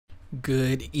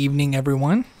Good evening,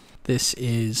 everyone. This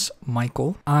is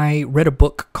Michael. I read a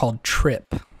book called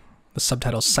Trip, the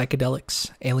subtitle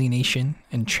Psychedelics, Alienation,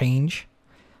 and Change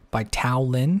by Tao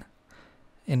Lin,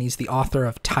 and he's the author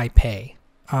of Taipei.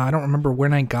 I don't remember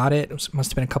when I got it.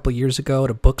 Must have been a couple years ago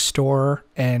at a bookstore,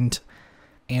 and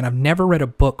I've never read a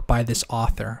book by this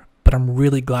author, but I'm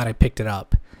really glad I picked it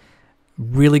up.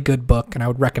 Really good book, and I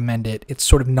would recommend it. It's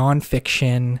sort of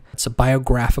nonfiction. It's a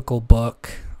biographical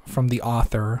book from the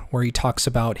author where he talks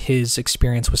about his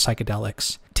experience with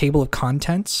psychedelics. Table of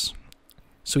contents.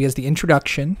 So he has the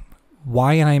introduction,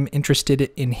 why I'm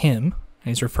interested in him, and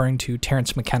he's referring to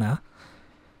Terence McKenna,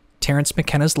 Terence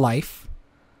McKenna's life,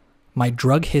 my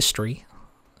drug history,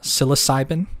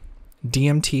 psilocybin,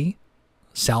 DMT,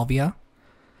 salvia,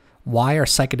 why are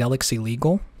psychedelics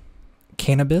illegal,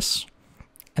 cannabis,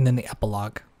 and then the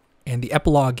epilogue. And the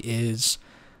epilogue is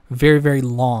very, very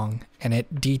long, and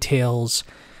it details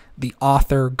the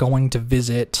author going to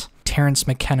visit Terence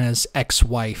McKenna's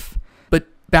ex-wife. But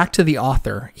back to the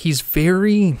author,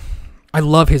 I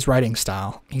love his writing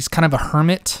style. He's kind of a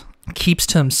hermit, keeps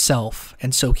to himself,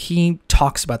 and so he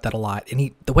talks about that a lot.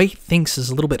 And the way he thinks is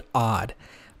a little bit odd,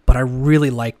 but I really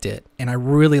liked it, and I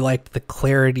really liked the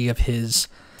clarity of his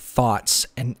thoughts.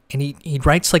 And he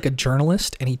writes like a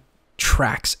journalist, and he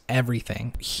tracks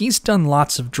everything. He's done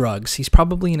lots of drugs. He's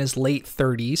probably in his late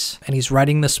 30s, and he's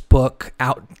writing this book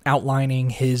outlining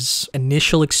his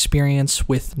initial experience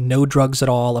with no drugs at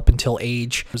all up until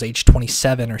age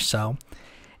 27 or so.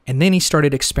 And then he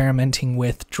started experimenting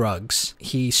with drugs.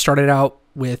 He started out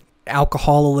with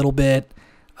alcohol a little bit,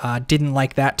 didn't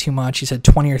like that too much. He said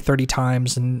 20 or 30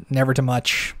 times and never too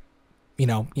much. You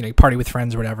know, party with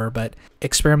friends or whatever, but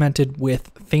experimented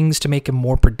with things to make him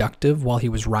more productive while he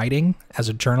was writing as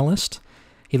a journalist.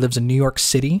 He lives in New York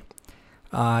City.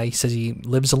 He says he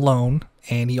lives alone,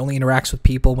 and he only interacts with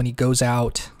people when he goes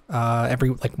out every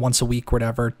once a week or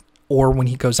whatever, or when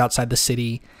he goes outside the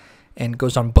city and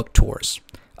goes on book tours.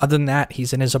 Other than that,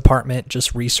 he's in his apartment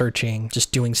just researching,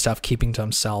 just doing stuff, keeping to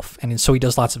himself. And so he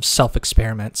does lots of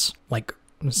self-experiments like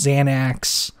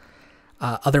Xanax,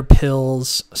 other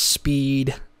pills,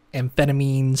 speed,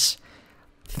 amphetamines,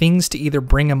 things to either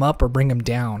bring him up or bring him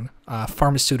down,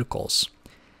 pharmaceuticals.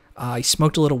 He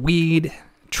smoked a little weed,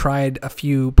 tried a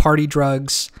few party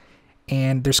drugs,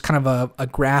 and there's kind of a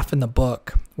graph in the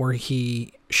book where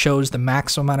he shows the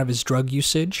maximum amount of his drug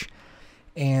usage.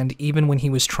 And even when he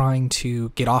was trying to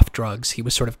get off drugs, he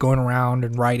was sort of going around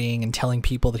and writing and telling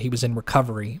people that he was in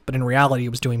recovery. But in reality, he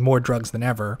was doing more drugs than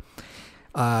ever.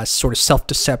 Sort of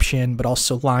self-deception, but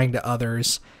also lying to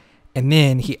others. And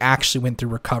then he actually went through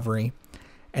recovery.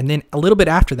 And then a little bit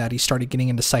after that, he started getting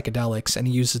into psychedelics, and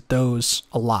he uses those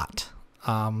a lot.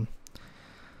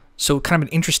 So kind of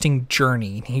an interesting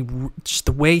journey. Just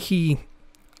the way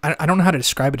I don't know how to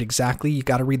describe it exactly. You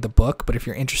got to read the book, but if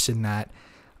you're interested in that,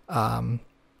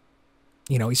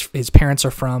 his parents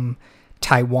are from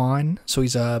Taiwan, so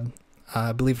he's I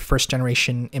believe, a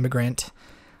first-generation immigrant.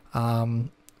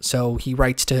 So he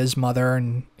writes to his mother,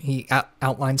 and he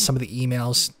outlines some of the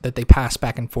emails that they pass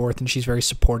back and forth, and she's very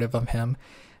supportive of him.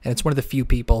 And it's one of the few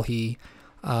people he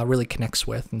really connects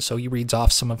with. And so he reads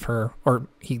off some of her, or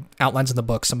he outlines in the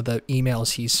book some of the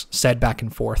emails he's said back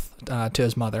and forth to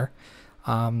his mother.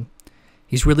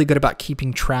 He's really good about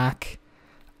keeping track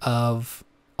of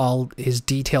all his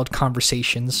detailed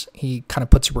conversations. He kind of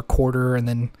puts a recorder and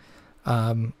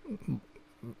then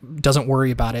doesn't worry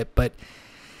about it, but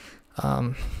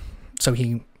so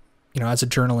he, as a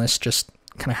journalist, just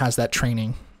kind of has that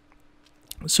training.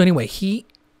 So anyway, he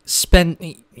spent,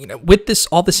 with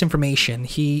all this information,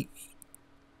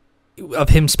 of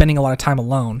him spending a lot of time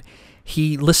alone,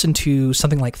 he listened to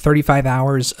something like 35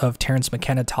 hours of Terence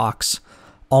McKenna talks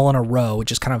all in a row.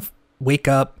 Just kind of wake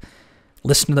up,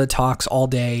 listen to the talks all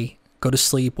day, go to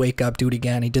sleep, wake up, do it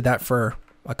again. He did that for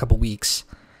a couple weeks,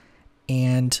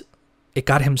 and it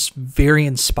got him very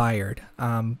inspired.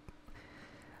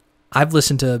 I've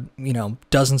listened to,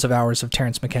 dozens of hours of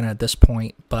Terence McKenna at this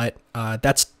point, but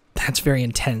that's very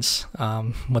intense,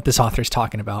 what this author's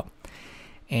talking about.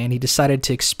 And he decided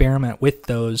to experiment with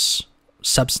those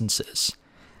substances.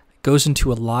 Goes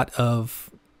into a lot of,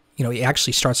 he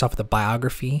actually starts off with a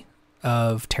biography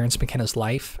of Terence McKenna's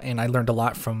life, and I learned a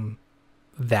lot from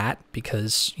that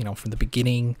because, from the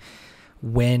beginning,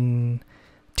 when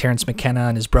Terence McKenna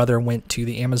and his brother went to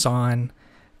the Amazon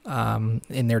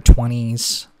in their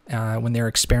 20s, when they were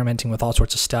experimenting with all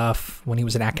sorts of stuff, when he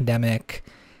was an academic,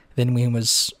 then when he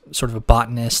was sort of a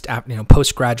botanist,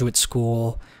 postgraduate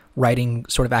school, writing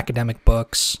sort of academic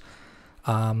books,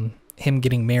 him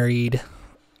getting married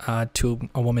to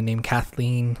a woman named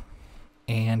Kathleen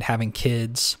and having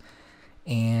kids,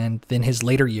 and then his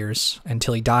later years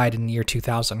until he died in the year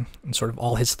 2000, and sort of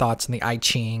all his thoughts on the I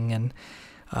Ching and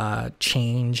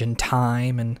change and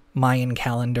time and Mayan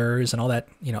calendars and all that,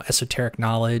 esoteric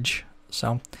knowledge.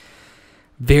 So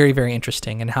very, very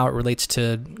interesting, and how it relates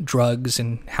to drugs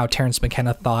and how Terence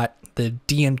McKenna thought the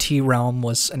DMT realm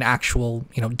was an actual,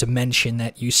 dimension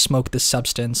that you smoke this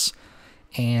substance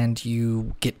and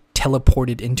you get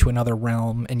teleported into another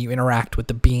realm and you interact with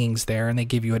the beings there and they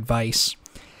give you advice.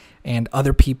 And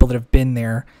other people that have been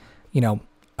there,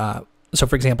 so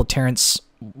for example, Terence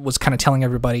was kind of telling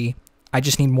everybody, I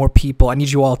just need more people. I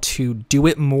need you all to do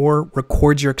it more,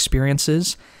 record your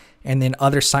experiences, and then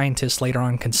other scientists later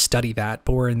on can study that.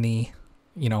 But we're in the,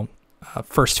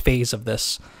 first phase of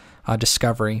this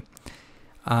discovery.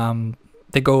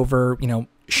 They go over,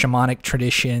 shamanic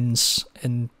traditions,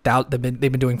 and they've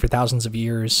been doing for thousands of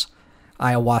years,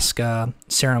 ayahuasca,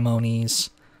 ceremonies,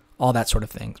 all that sort of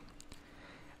thing.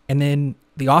 And then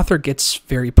the author gets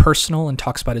very personal and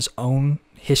talks about his own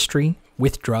history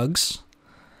with drugs,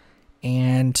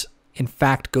 and in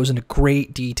fact goes into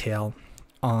great detail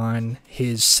on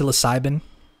his psilocybin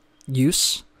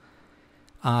use.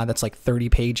 That's like 30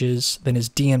 pages. Then his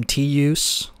DMT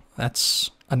use.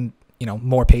 That's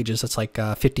more pages. That's like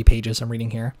 50 pages I'm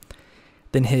reading here.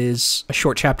 Then a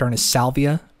short chapter on his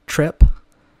salvia trip.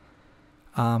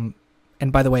 And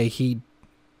by the way, he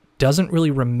doesn't really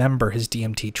remember his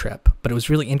DMT trip, but it was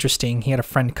really interesting. He had a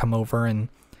friend come over and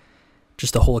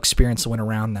just the whole experience that went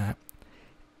around that.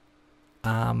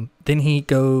 Then he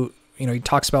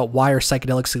talks about why are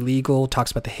psychedelics illegal, talks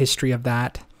about the history of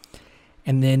that.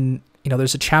 And then,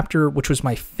 there's a chapter which was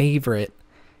my favorite,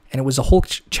 and it was a whole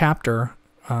chapter,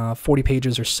 40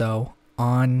 pages or so,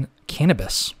 on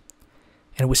cannabis.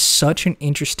 And it was such an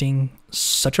interesting,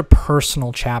 such a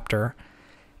personal chapter.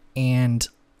 And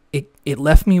it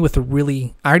left me with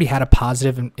I already had a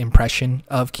positive impression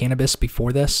of cannabis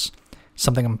before this,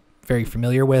 something I'm very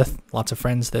familiar with, lots of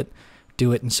friends that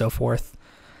do it and so forth.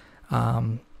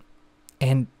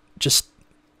 And just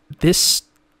this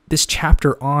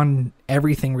chapter on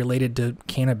everything related to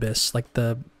cannabis, like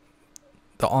the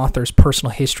author's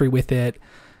personal history with it,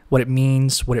 what it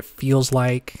means, what it feels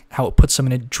like, how it puts him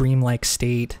in a dreamlike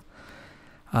state,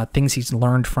 things he's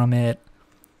learned from it.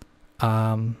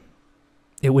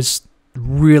 It was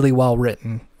really well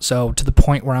written. So to the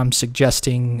point where I'm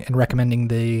suggesting and recommending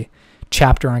the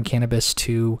chapter on cannabis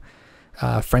to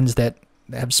friends that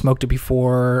have smoked it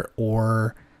before,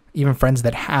 or even friends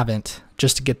that haven't,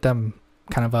 just to get them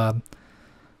kind of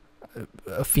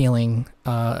a feeling,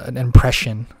 an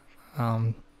impression,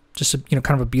 just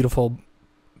kind of a beautiful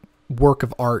work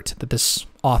of art that this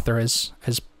author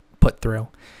has put through.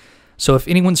 So if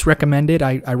anyone's recommended,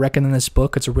 I recommend this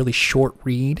book. It's a really short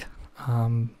read,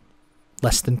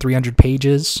 less than 300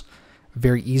 pages,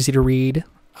 very easy to read,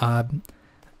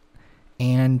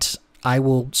 and I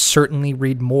will certainly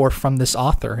read more from this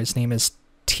author. His name is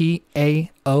Taolin,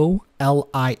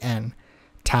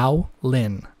 Tao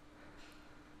Lin.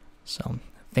 So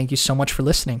thank you so much for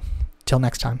listening. Till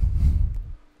next time.